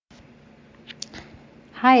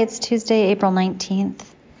Hi, it's Tuesday, April 19th,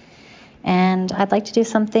 and I'd like to do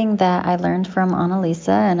something that I learned from Annalisa,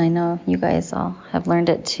 and I know you guys all have learned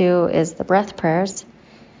it too, is the breath prayers.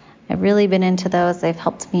 I've really been into those. They've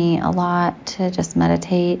helped me a lot to just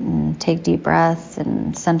meditate and take deep breaths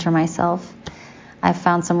and center myself. I've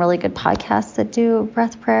found some really good podcasts that do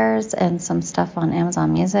breath prayers and some stuff on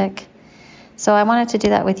Amazon Music. So I wanted to do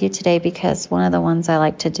that with you today because one of the ones I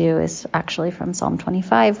like to do is actually from Psalm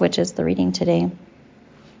 25, which is the reading today.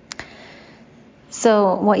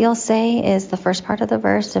 So what you'll say is the first part of the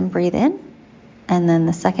verse and breathe in, and then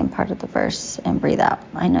the second part of the verse and breathe out.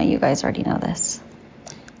 I know you guys already know this.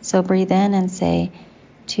 So breathe in and say,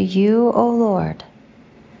 "To you, O Lord,"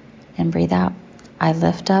 and breathe out, "I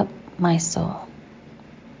lift up my soul."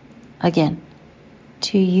 Again,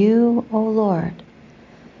 "To you, O Lord,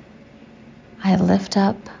 I lift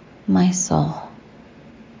up my soul."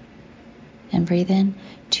 And breathe in,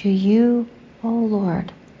 "To you, O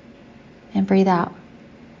Lord," and breathe out,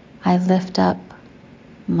 "I lift up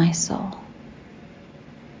my soul."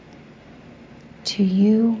 To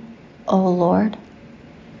you, O Lord,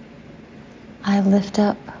 I lift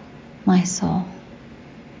up my soul.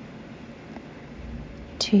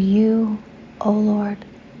 To you, O Lord,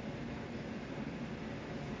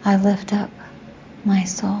 I lift up my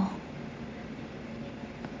soul.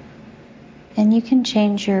 And you can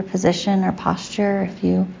change your position or posture if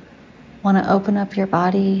you want to open up your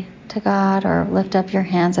body to God or lift up your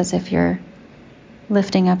hands as if you're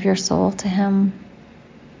lifting up your soul to Him.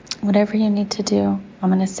 Whatever you need to do. I'm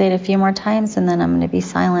going to say it a few more times and then I'm going to be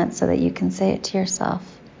silent so that you can say it to yourself.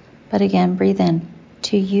 But again, breathe in.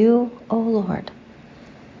 To you, O Lord,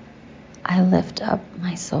 I lift up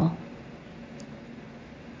my soul.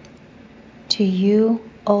 To you,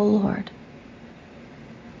 O Lord,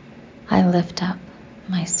 I lift up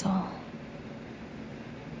my soul.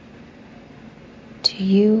 To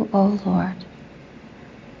you, O Lord,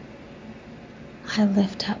 I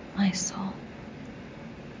lift up my soul.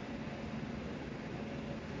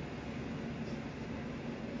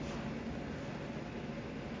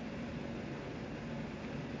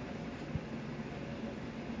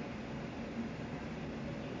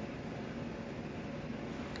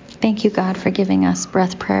 Thank you, God, for giving us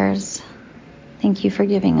breath prayers. Thank you for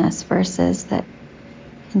giving us verses that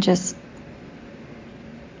can just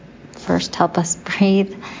first help us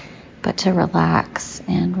breathe, but to relax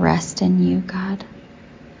and rest in you, God.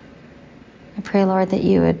 I pray, Lord, that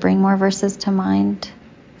you would bring more verses to mind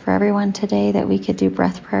for everyone today that we could do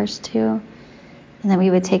breath prayers to, and that we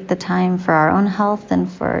would take the time for our own health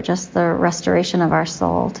and for just the restoration of our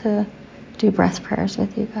soul to do breath prayers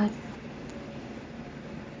with you, God.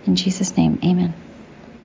 In Jesus' name, amen.